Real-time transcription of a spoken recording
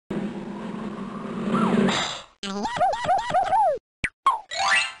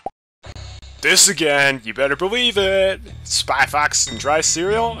This again, you better believe it! Spy Fox and Dry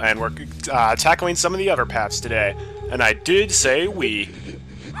Cereal, and we're tackling some of the other paths today. And I did say we. Yup,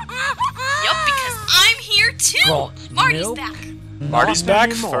 because I'm here too! Marty's back! Marty's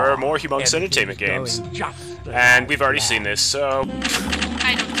back for more Humongous Entertainment games. And we've already seen this, so...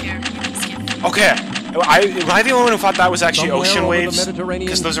 I don't care. You can skip it. Okay, am I the only one who thought that was actually ocean waves?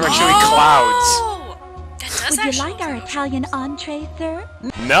 Because those are actually clouds. Would you like our Italian entree, sir?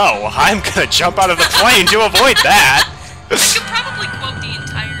 No, I'm gonna jump out of the plane to avoid that! You could probably quote the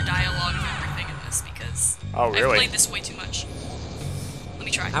entire dialogue of everything in this, because I've played this way too much. Let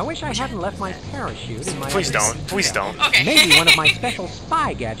me try. I wish I hadn't left my parachute in my... Please don't. Please don't. Okay. Maybe one of my special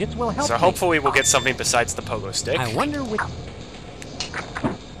spy gadgets will help So me. hopefully we'll get something besides the pogo stick. I wonder which...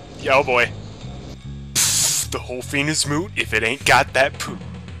 Oh boy. Pfft, the whole thing is moot if it ain't got that poop.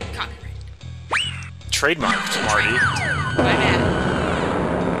 Copyright. Trademarked, Marty. My bad.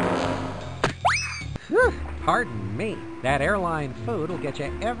 Pardon me. That airline food will get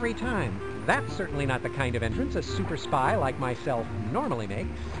you every time. That's certainly not the kind of entrance a super spy like myself normally makes.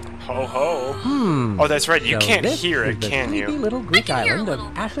 Ho ho. Oh, that's right. You can't hear it, can you? The little Greek island of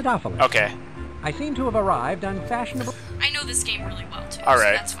Acidophilus. Okay. I seem to have arrived on fashionable... I know this game really well too, Alright.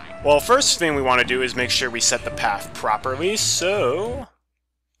 so that's fine. Well, first thing we want to do is make sure we set the path properly, so...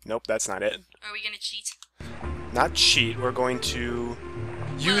 Nope, that's not it. Are we gonna cheat? Not cheat, we're going to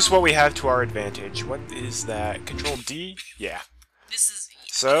use what we have to our advantage. What is that? Control D? Yeah. This is...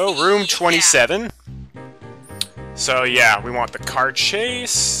 So, room 27. So, yeah, we want the car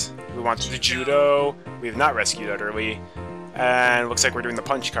chase, we want the judo, we have not rescued utterly, and it looks like we're doing the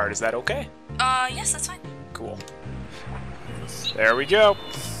punch card. Is that okay? Yes, that's fine. Cool. There we go.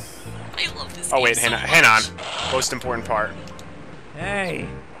 I love this Oh, game wait, so hang on. much. Most important part. Hey,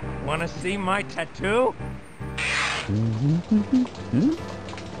 wanna see my tattoo?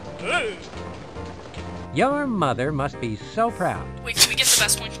 Your mother must be so proud. Wait, can we get the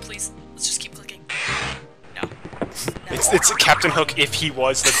best one, please? Let's just keep clicking. No. It's Captain Hook if he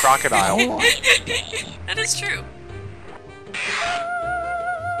was the crocodile. That is true.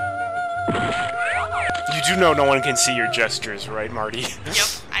 You do know no one can see your gestures, right, Marty? Yep,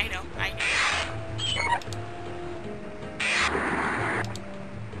 I know.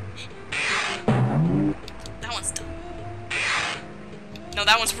 That one's dumb. No,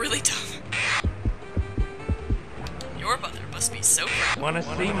 that one's really dumb. Your mother must be so proud. Wanna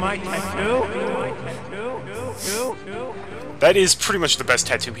see my tattoo? That is pretty much the best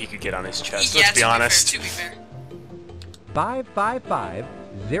tattoo he could get on his chest, Yeah, let's be honest. To be fair.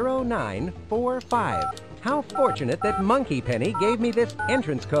 555-0945. How fortunate that Monkey Penny gave me this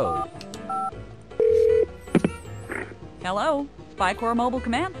entrance code. Hello, Spy Corps Mobile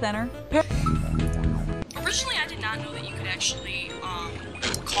Command Center. Originally, I did not know that you could actually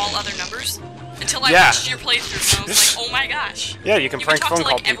call other numbers until I Yeah. watched your playthrough, and I was like, oh my gosh. Yeah, you can prank talk phone to,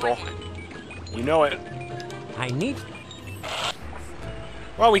 call like, people. everyone. You know it. I need...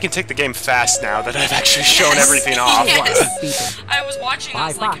 Well, we can take the game fast now that I've actually shown everything off. Yes. I was watching, I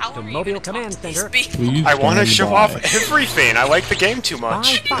was like, how are you Mobile going to Command talk to these Center. people? I want to show off everything. I like the game too much.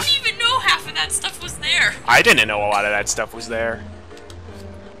 I didn't even know half of that stuff was there. I didn't know a lot of that stuff was there.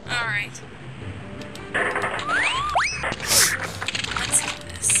 Alright. Let's get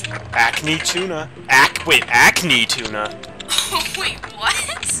this. Acne tuna. Acne tuna. Oh, wait,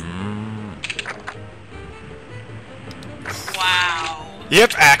 what? Wow.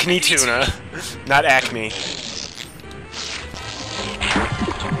 Yep, acne tuna. Not acme.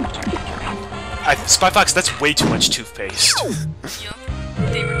 Spy Fox, that's way too much toothpaste. Yup.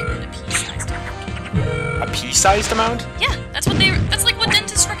 They recommend a pea-sized amount. A pea-sized amount? Yeah, that's like what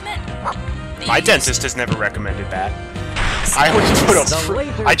dentists recommend. My dentist has never recommended that. I always put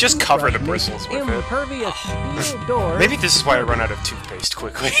I just cover the bristles with it. Impervious steel doors. Maybe this is why I run out of toothpaste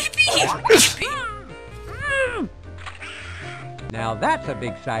quickly. Maybe. Now that's a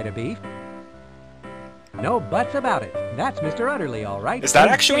big side of beef. No buts about it. That's Mr. Utterly, all right. Is that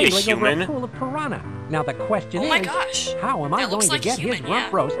He's actually a dangling over human? A pool of piranha. Now the question Oh my is, gosh. how am I That going looks to like get his human,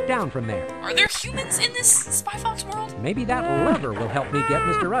 rump yeah. roast down from there? Are there humans in this Spy Fox world? Maybe that lever will help me get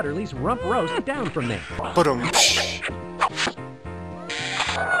Mr. Utterly's rump roast down from there.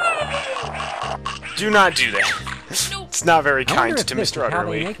 Do not do that. Nope. It's not very I wonder kind if to this Mr. is how they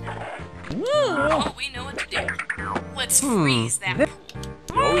Utterly. make- Oh, we know what to do. Let's freeze that. this-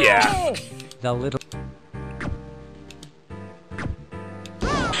 Oh yeah. The little...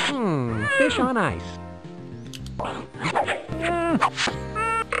 Fish on ice.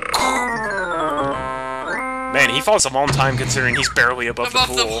 Man, he falls a long time considering he's barely above the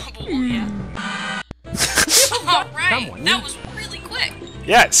Above pool. the pool, yeah. Alright, that was really quick.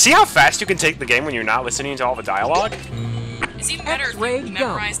 Yeah, see how fast you can take the game when you're not listening to all the dialogue? It's even better if you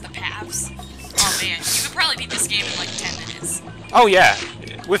memorize the paths. Oh man, you could probably beat this game in like 10 minutes. Oh yeah,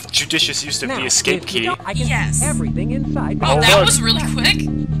 with judicious use of the escape key. Yes. Everything inside. Oh, that was really quick.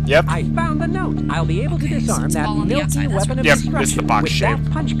 Yep. I found the note. I'll be able to disarm that milky weapon of destruction it's the box with shape.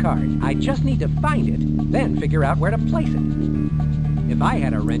 that punch card. I just need to find it, then figure out where to place it. If I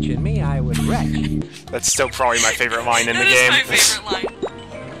had a wrench in me, I would wrench. That's still probably my favorite line in the That game. is my favorite line.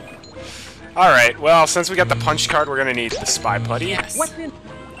 Alright, well, since we got the punch card, we're gonna need the spy putty. Yes. What's in?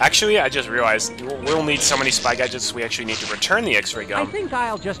 Actually, I just realized we'll need so many spy gadgets, we actually need to return the X-ray I gum. think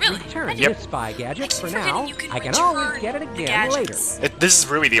I'll just return Yep. this spy gadget for forgetting now. you can I can return always get it the again later. gadgets. This is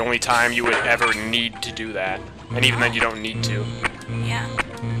really the only time you would ever need to do that. And even then, you don't need to. Yeah.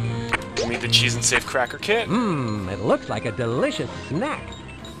 We'll need the cheese and safe cracker kit. Mmm, it looks like a delicious snack.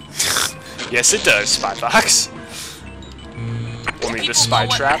 Yes, it does, Spy Fox. We'll need the spy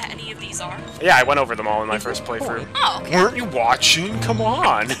trap. What any of these are? Yeah, I went over them all in my first playthrough. Oh, okay. Weren't you watching? Come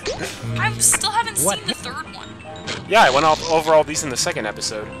on! I still haven't seen the third one. Yeah, I went over all these in the second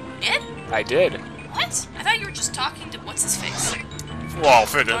episode. Did? I did. What? I thought you were just talking to what's-his-face. Well,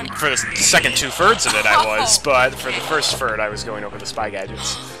 for the second 2/3 of it I was, but for the first third I was going over the spy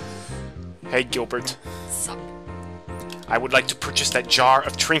gadgets. Hey, Gilbert. Sup? I would like to purchase that jar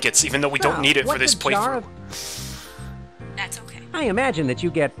of trinkets, even though we don't need it for this playthrough. That's okay. I imagine that you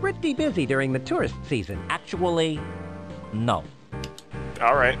get pretty busy during the tourist season. Actually, no.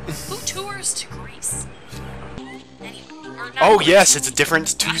 Alright. Who tours to Greece? Oh yes, it's a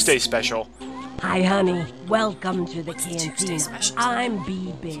different Tuesday special. Hi, honey. Welcome to the canteen. I'm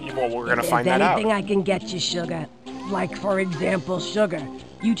BB. Well, we're gonna If find there's that out. anything I can get you, sugar, like, for example, sugar,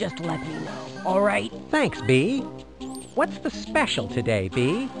 you just let me know, all right? Thanks, B. What's the special today,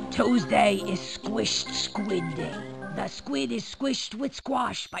 B? Tuesday is Squished Squid Day. The squid is squished with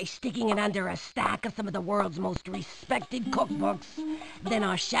squash by sticking it under a stack of some of the world's most respected cookbooks. Then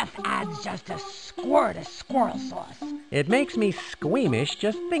our chef adds just a squirt of squirrel sauce. It makes me squeamish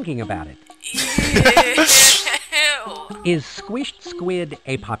just thinking about it. Ew. Is squished squid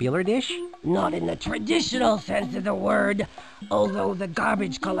a popular dish? Not in the traditional sense of the word, although the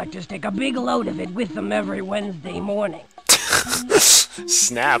garbage collectors take a big load of it with them every Wednesday morning.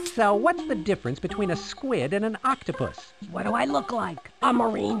 Snap. So what's the difference between a squid and an octopus? What do I look like? A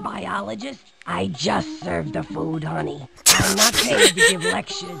marine biologist? I just serve the food, honey. I'm not paid to give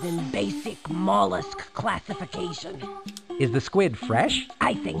lectures in basic mollusk classification. Is the squid fresh?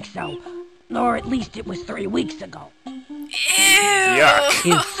 I think so. Or at least it was 3 weeks ago. Ew. Yuck.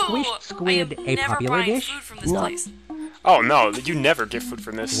 Is squished squid a popular dish? Food from this No. place. Oh no, you never get food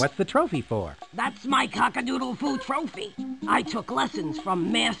from this. What's the trophy for? That's my cockadoodle food trophy. I took lessons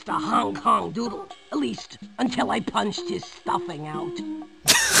from Master Hong Kong Doodle. At least, until I punched his stuffing out.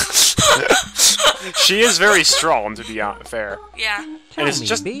 She is very strong, to be fair. Yeah. Tell it's me,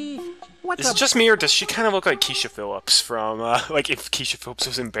 just- B. What's Is up? it just me, or does she kind of look like Keisha Phillips from, like if Keisha Phillips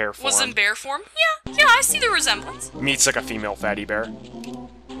was in bear form? Was in bear form? Yeah, I see the resemblance. Meets like a female fatty bear.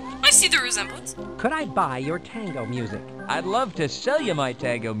 I see the resemblance. Could I buy your tango music? I'd love to sell you my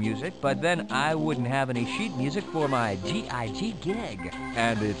tango music, but then I wouldn't have any sheet music for my GIG gig.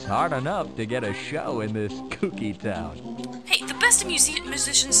 And it's hard enough to get a show in this kooky town. Hey, the best of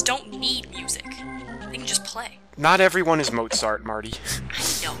musicians don't need music. They can just play. Not everyone is Mozart, Marty.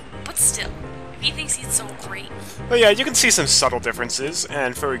 I know, but still, if he thinks he's so great. But yeah, you can see some subtle differences,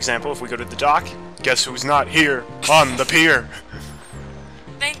 and for example, if we go to the dock, guess who's not here on the pier?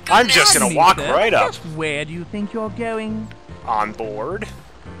 Thank goodness. I'm just gonna walk right up. Just where do you think you're going? On board?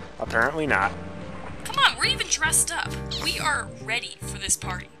 Apparently not. Come on, we're even dressed up. We are ready for this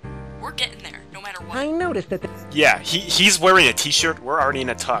party. We're getting there, no matter what. I noticed that the... Yeah, he's wearing a t-shirt, we're already in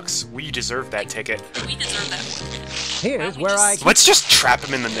a tux. We deserve that ticket. We deserve that one. Here's where I... Let's just trap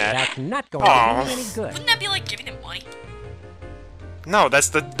him in the net. That's not going Aw. to do any good. Wouldn't that be like giving him money? No, that's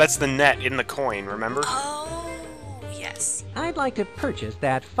the net in the coin, remember? Oh, yes. I'd like to purchase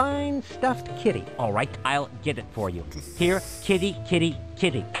that fine stuffed kitty. All right, I'll get it for you. Here, kitty, kitty,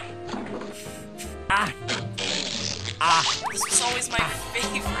 kitty. Ah! Ah! This was always my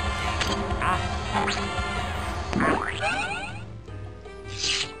favorite thing.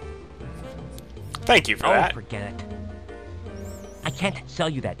 Thank you for Oh, that. forget it. I can't sell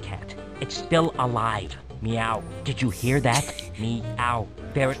you that cat. It's still alive. Meow. Did you hear that? Meow.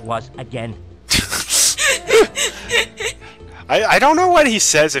 There it was again. I don't know what he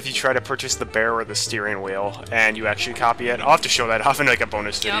says if you try to purchase the bear or the steering wheel, and you actually copy it. I'll have to show that off in like a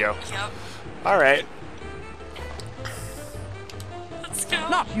bonus video. Yep. Alright. Let's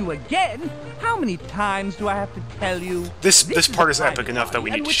Not you again! How many times do I have to tell you? This part is epic enough that we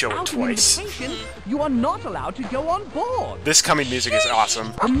need to show it twice. You are not allowed to go on board. This coming music is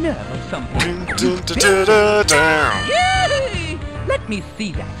awesome. The nerve of something. Yay! Let me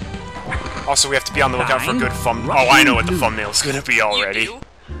see that. Also, we have to be on the lookout for good thumbnail. Oh, I know what the thumbnail is gonna be already.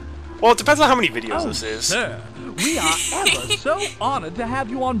 Well, it depends on how many videos this is. Sir, we are ever so honored to have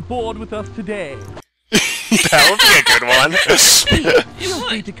you on board with us today. That would be a good one. Feel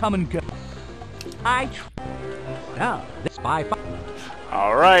free to come and go. Now, this spy.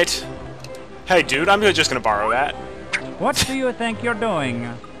 Alright. Hey, dude, I'm just gonna borrow that. What do you think you're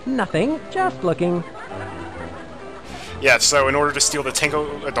doing? Nothing, just looking. Yeah, so in order to steal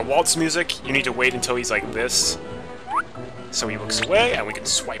the waltz music, you need to wait until he's like this. So he looks away, and we can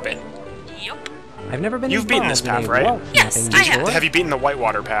swipe it. Yep. I've never been. You've beaten this path, right? Yes, I have. Have you beaten the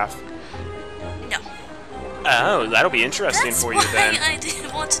whitewater path? No. Oh, that'll be interesting for you then. That's why I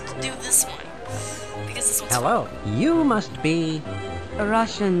didn't want to do this one. Because this one's Hello. You must be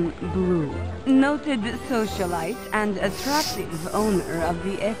Russian Blue, noted socialite and attractive owner of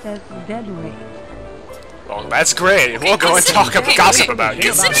the SS Deadweight. Well, that's great. We'll go and talk gossip about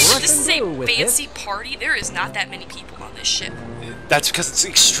you. Considering this is a fancy party, there is not that many people on this ship. That's because it's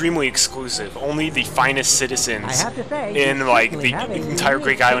extremely exclusive. Only the finest citizens I have to say, in like the entire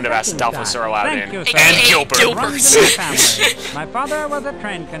Greek island of Acidalphus are allowed in, you, sir. and Gilbert. My father was a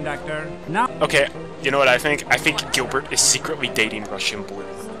train conductor. No. Okay, you know what I think? I think Gilbert is secretly dating Russian Blue.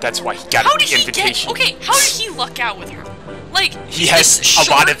 That's why he got How did the he invitation. get? Okay, how did he luck out with her? Like He has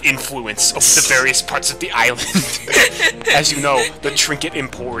a lot of influence over the various parts of the island. As you know, the Trinket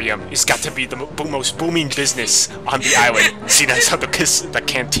Emporium has got to be the most booming business on the island, seeing as how the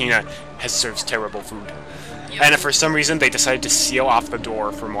cantina serves terrible food. Yep. And if for some reason they decided to seal off the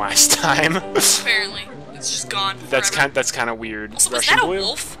door from last time. Apparently, it's just gone. That's kind of weird. Also, Russian was that a Blue?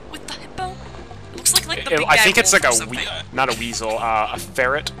 wolf with the hippo? It looks like the big I think it's like wolf or a something. not a weasel, a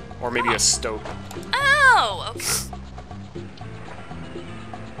ferret, or maybe a stoat. Oh, okay.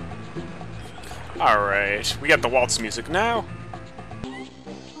 Alright, we got the waltz music now.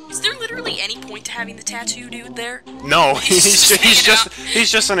 Is there literally any point to having the tattoo dude there? No, he's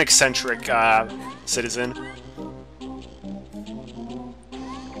just an eccentric citizen.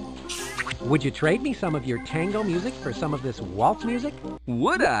 Would you trade me some of your tango music for some of this waltz music?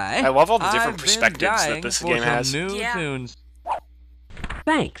 Would I? I love all the different I've been perspectives that dying this for game some has. New Yeah. tunes.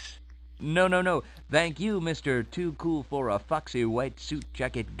 Thanks. No. Thank you, Mr. Too Cool for a Foxy White Suit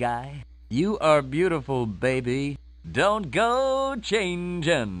Jacket guy. You are beautiful, baby. Don't go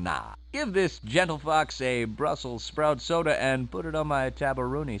changing. Nah. Give this gentle fox a Brussels sprout soda and put it on my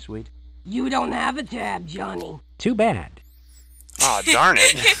tabaroonie, sweet. You don't have a tab, Johnny. Too bad. Aw, darn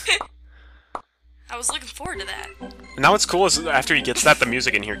it. I was looking forward to that. Now what's cool is after he gets that, the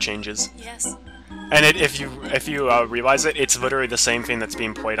music in here changes. Yes. And if you realize it, it's literally the same thing that's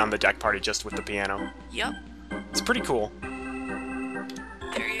being played on the deck party, just with the piano. Yep. It's pretty cool.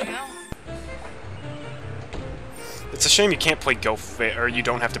 There you go. It's a shame you can't play Go Fish, or you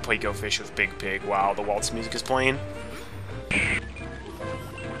don't have to play Go Fish with Big Pig while the waltz music is playing.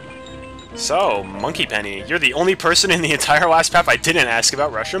 So, Monkey Penny, you're the only person in the entire last path I didn't ask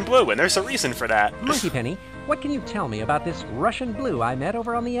about Russian Blue, and there's a reason for that. Monkey Penny, what can you tell me about this Russian Blue I met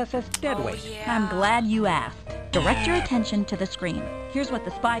over on the SS Deadweight? Oh, yeah. I'm glad you asked. Direct your attention to the screen. Here's what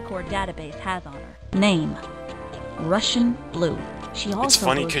the Spy Corps database has on her. Name: Russian Blue. She also It's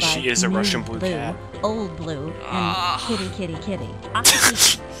funny goes because by she is a New Russian Blue cat. Old Blue, and Kitty Kitty Kitty.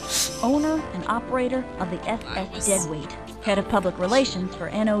 Occupation: owner and operator of the SS Deadweight. Head of Public Relations for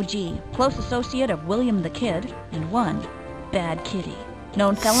NOG. Close associate of William the Kid, and one bad kitty.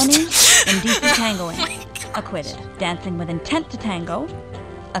 Known felonies: indecent tangling. Acquitted. Dancing with intent to tango.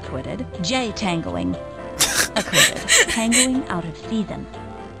 Acquitted. J-tangoing. Acquitted. Tangoing out of season.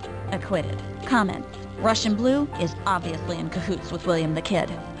 Acquitted. Comments: Russian Blue is obviously in cahoots with William the Kid.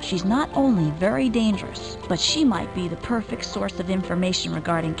 She's not only very dangerous, but she might be the perfect source of information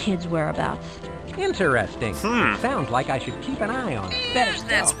regarding kids' whereabouts. Interesting. Sounds like I should keep an eye on her. Better still,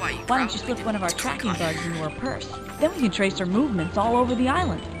 That's why you why don't you probably slip one of our didn't tracking click on bugs into her purse? Then we can trace her movements all over the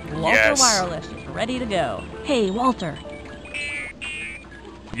island. Walter Yes. Wireless, ready to go. Hey, Walter.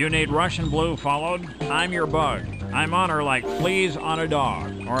 You need Russian Blue followed? I'm your bug. I'm on her like fleas on a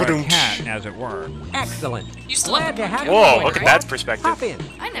dog, or a Ba-dum. cat, as it were. Excellent. You still Glad to have you. Whoa, join look at us. that perspective. Hop in.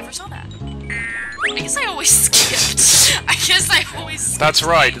 I never saw that. I guess I always skipped. I guess I always skipped. That's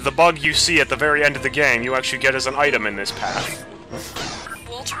right, the bug you see at the very end of the game, you actually get as an item in this path.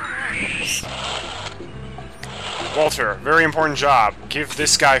 Walter Myers. Walter, very important job. Give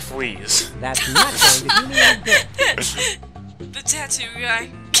this guy fleas. That's not going to do me any good. The tattoo guy.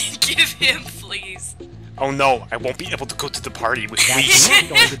 Give him, please. Oh no, I won't be able to go to the party with That's fleas. not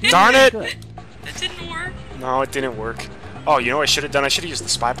going to do Darn any it! good. That didn't work. No, it didn't work. Oh, you know what I should have done? I should have used the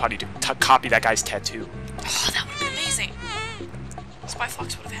spy potty to copy that guy's tattoo. Oh, that would have been amazing. Spy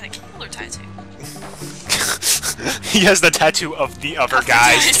Fox would have had a killer tattoo. He has the tattoo of the other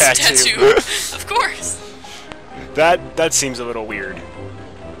guy's tattoo. Of course. That seems a little weird.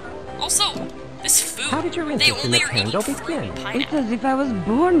 Also, this food. How did your they interest in only the are eating tango fruit begin? and It's pineapple. as if I was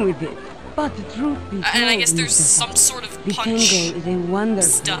born with it. But the truth be told, And I guess there's Mr. some Fox, sort of the punch tango is a wonderful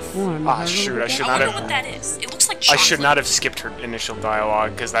stuff. form Ah, of shoot, I should I not wonder have- what that is. It looks like I chocolate. should not have skipped her initial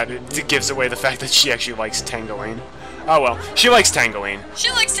dialogue, because that it gives away the fact that she actually likes tangoing. Oh well, she likes tangoing. She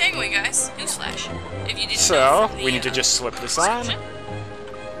likes tangoing, guys. Newsflash. If you didn't know So, from the, we need to just slip this on. description.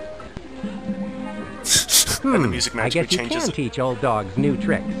 And the music I magically guess you changes. can teach old dogs new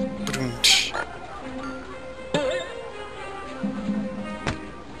tricks.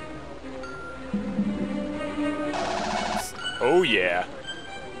 Oh yeah.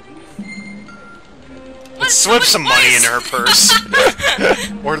 What? Slip some money is- into her purse.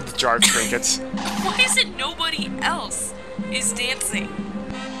 Or the jar of trinkets. Why is it nobody else is dancing?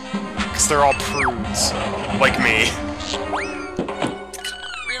 Because they're all prudes. Like me.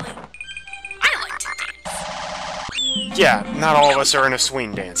 Really? I like to dance. Yeah, not all of us are in a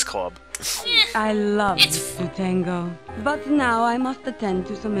swing dance club. I love It's- to tango. But now I must attend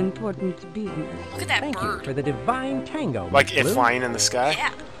to some important business. Look at that Thank you bird. for the divine tango. Like Miss it Blue. flying in the sky.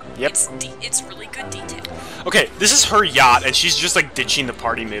 Yeah. Yep. It's really good detail. Okay, this is her yacht, and she's just like ditching the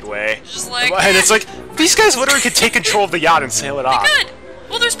party midway. Just like, And it's like, these guys literally could take control of the yacht and sail it off. good.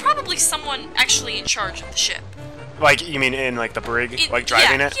 Well, there's probably someone actually in charge of the ship. Like, you mean in like the brig? In- Like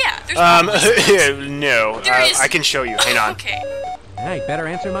driving yeah, it? yeah, there's probably no. There is- I can show you. Hang on. Okay. I better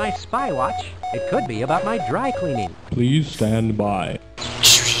answer my spy watch. It could be about my dry cleaning. Please stand by.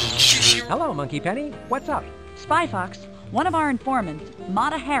 Hello, Monkey Penny. What's up? Spy Fox, one of our informants,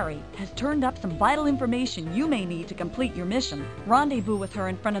 Mata Harry, has turned up some vital information you may need to complete your mission. Rendezvous with her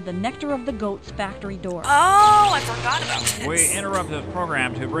in front of the Nectar of the Goats factory door. Oh, I forgot about this. We interrupt this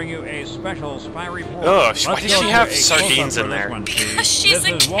program to bring you a special spy report. Ugh, Let's why does go she to have a sardines close-up in for this there? one, Because please. she's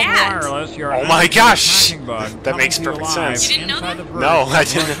This a is Wolf cat. Wireless, your Oh my gosh! tracking bug, That coming makes to you perfect live sense. You didn't know inside that? the bridge No, I of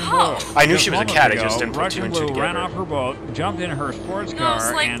didn't. Russian Oh. Road. I knew Just she was a moments cat, I ago, just didn't put two Russian and two Blue ran together. off her boat, jumped in her sports No, I was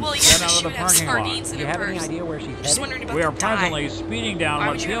car, like, and well, yeah, sped out she of the would have parking lot. sardines in Do you her have any purse. idea where she's Just headed? wondering about We are the dye. presently speeding down Why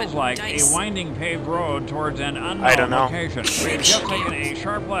what would you have feels a like dice? a winding paved road towards an unknown I don't know. location. We've just taken a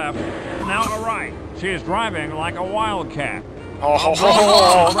sharp left, now a right. She is driving like a wildcat.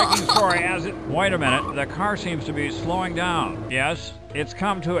 Oh, Breaking story as it... Wait a minute, the car seems to be slowing down. Yes, it's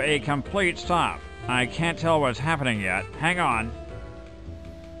come to a complete stop. I can't tell what's happening yet. Hang on.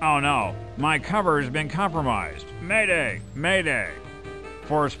 Oh no, my cover's been compromised. Mayday, mayday.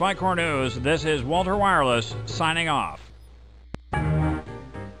 For Spycore News, this is Walter Wireless signing off.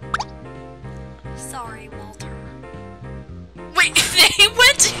 Sorry, Walter. Wait, they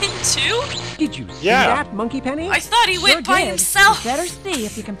went in too? Did you see Yeah. that, Monkey Penny? I thought he went by did. himself. Better see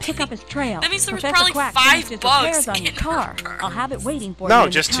if you can pick up his trail. That means there was Professor probably Quack 5 finished his bugs repairs on your in car. her. I'll have it waiting for No, you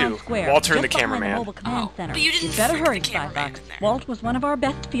in just the town two. square, Walter and just the behind cameraman. Mobile Command Oh, Center. but you didn't better put hurry, the Spy cameraman Fox. in there. Walt was one of our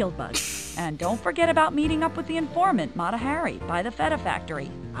best field bugs. And don't forget about meeting up with the informant, Mata Harry, by the Feta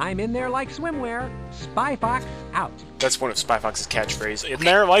factory. I'm in there like swimwear. Spy Fox out. That's one of Spy Fox's catchphrase. In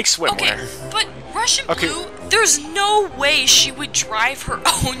there like swimwear. Okay, but Russian Okay. Blue, there's no way she would drive her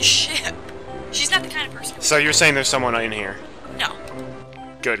own ship. She's not the kind of person. So you're saying there's someone in here? No,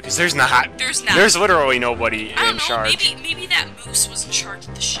 Good, because there's not. there's not. There's literally nobody I don't in know. charge. Maybe that moose was in charge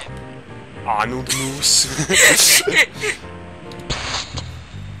of the ship. Arnold Moose.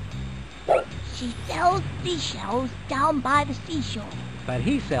 She sells seashells down by the seashore. But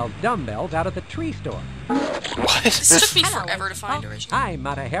he sells dumbbells out at the tree store. What? This took me Hello, forever to find oh. originally. Hi,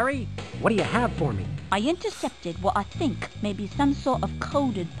 Mata Harry. What do you have for me? I intercepted what I think may be some sort of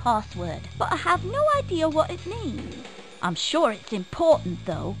coded password, but I have no idea what it means. I'm sure it's important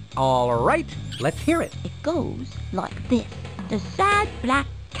though. All right, let's hear it. It goes like this. The sad black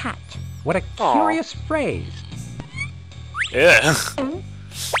cat. What a Aw. curious phrase. Yeah.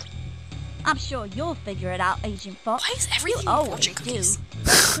 I'm sure you'll figure it out, Agent Fox. Why is everything You always fortune do. cookies?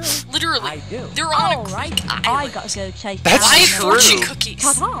 That's true. Literally, I do. they're on All a right, Greek I island. gotta go chase That's Why down true. fortune cookies?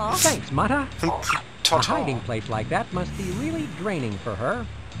 Ta-ta. Thanks, Mata. A Ta-ta. hiding place like that must be really draining for her.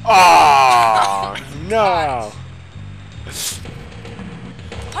 Oh no.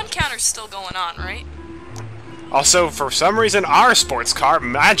 Pun counter's still going on, right? Also, for some reason, our sports car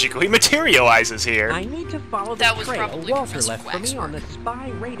magically materializes here. I need to follow the That was trail probably Walter Professor left for me Quack's on the work. spy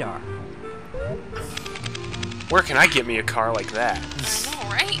radar. Where can I get me a car like that? I know,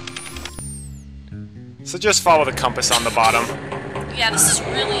 right? So just follow the compass on the bottom. Yeah, this is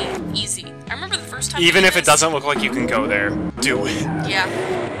really easy. I remember the first time. Even if it doesn't look like you can go there, do it. Yeah.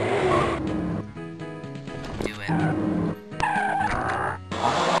 Do it.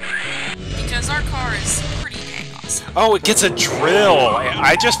 Because our car is pretty dang awesome. Oh, it gets a drill!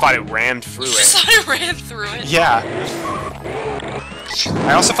 I just thought it rammed through You it. just thought it ran through it? Yeah.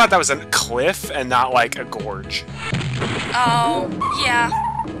 I also thought that was a cliff and not like a gorge. Oh, yeah.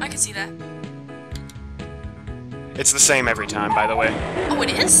 I can see that. It's the same every time, by the way. Oh, it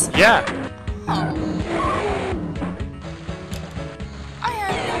is? Yeah. Oh. I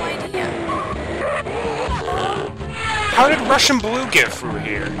had no idea. How did Russian Blue get through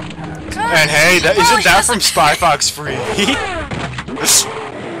here? And hey, isn't that from Spy Fox Free?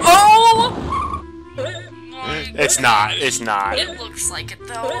 Oh! It's not. It's not. It looks like it,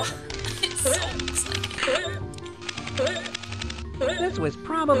 though. It so looks like it. This was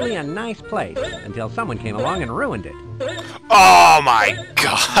probably a nice place until someone came along and ruined it. Oh my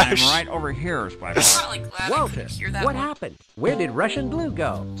gosh! I'm right over here, Spy Fox. I'm really glad I Walter, couldn't hear that what one. happened? Where did Russian Blue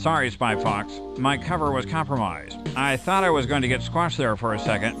go? Sorry, Spy Fox. My cover was compromised. I thought I was going to get squashed there for a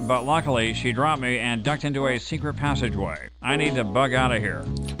second, but luckily she dropped me and ducked into a secret passageway. I need to bug out of here.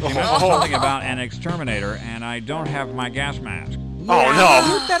 She mentioned something about an exterminator, and I don't have my gas mask. Oh no!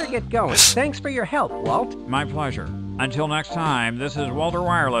 You better get going. Thanks for your help, Walt. My pleasure. Until next time, this is Walter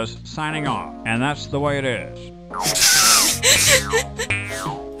Wireless signing off, and that's the way it is.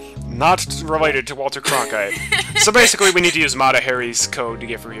 Not related to Walter Cronkite. So basically, we need to use Mata Harry's code to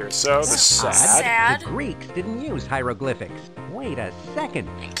get through here. So, the Sad. The Greeks didn't use hieroglyphics. Wait a second.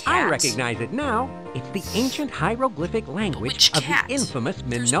 And I cats. recognize it now. It's the ancient hieroglyphic language which of cat? the infamous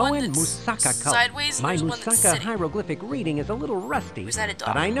There's one Minoan that's Musaka cult. sideways and My there's one that's Musaka sitting. hieroglyphic reading is a little rusty, Or is that a dog?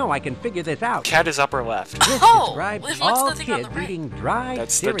 but I know I can figure this out. cat is upper left. This Oh, describes then what's all the thing on kids the right? eating dry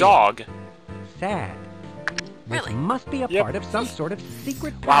That's cereal. the dog. Sad. This Really? must be a Yep. part of some sort of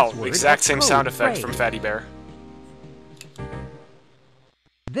secret Wow, password exact or same code sound effect phrase. from Fatty Bear.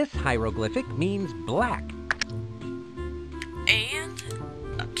 This hieroglyphic means black. And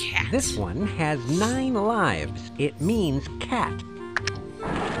a cat. This one has 9 lives. It means cat.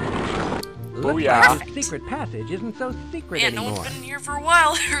 Looks Booyah. like this secret passage isn't so secret Man, no anymore. one's been in here for a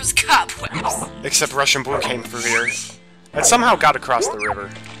while. There's cobwebs. Except Russian Blue came through here. And somehow got across the river.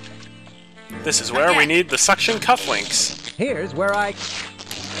 This is where we need the suction cufflinks. Here's where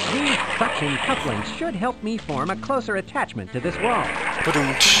These suction cufflinks should help me form a closer attachment to this wall.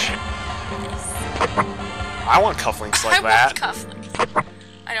 Ba-doom-tsh. I want cufflinks like I that. want cufflinks.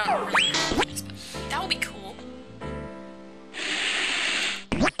 I don't really know cufflinks, but that would be cool.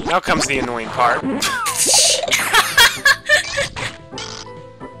 Now comes the annoying part.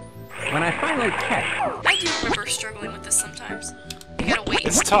 When I finally catch, I do remember struggling with this sometimes. You gotta wait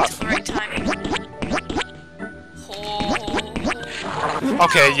It's tough. until the right timing. Oh.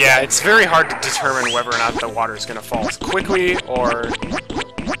 Okay, yeah, it's very hard to determine whether or not the water is going to fall quickly or...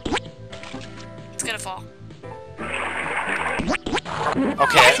 It's gonna fall. Okay.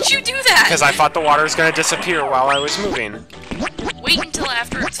 Why did you do that? Because I thought the water was going to disappear while I was moving. Wait until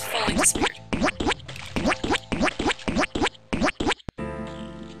after it's fully disappeared.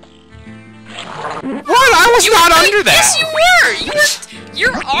 What? I was not under that! Yes, you were!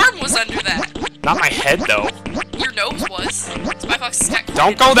 Your arm was under that. Not my head, though. Your nose was. Spy Fox has got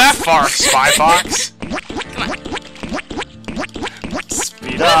Don't go that far, Spy Fox! Come on.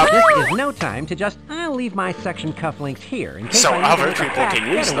 Speed up. this is no time to just, I'll leave my section cufflinks here in case So I need other to make a people fast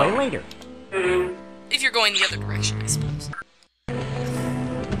can use getaway them. later. If you're going the other direction, I suppose.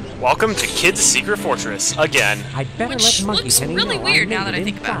 Welcome to Kid's Secret Fortress, again. I'd better Which let Monkey looks Penny really know weird I now that made I it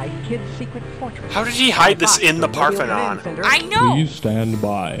think about it. inside Kid's Secret Fortress. How did he hide this in the Parthenon? I know! Please stand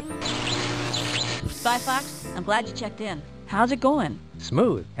by. Spy Fox, I'm glad you checked in. How's it going?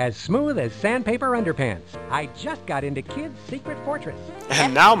 Smooth as sandpaper underpants. I just got into Kid's Secret Fortress.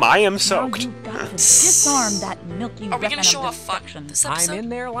 And now I am Now soaked. you've got to disarm that milky Are we weapon gonna of show off fun destruction. this episode? I'm in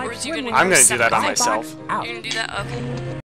there like Or is you swimming. gonna I'm do gonna do that on separate? myself. Out. You're gonna do that? Okay.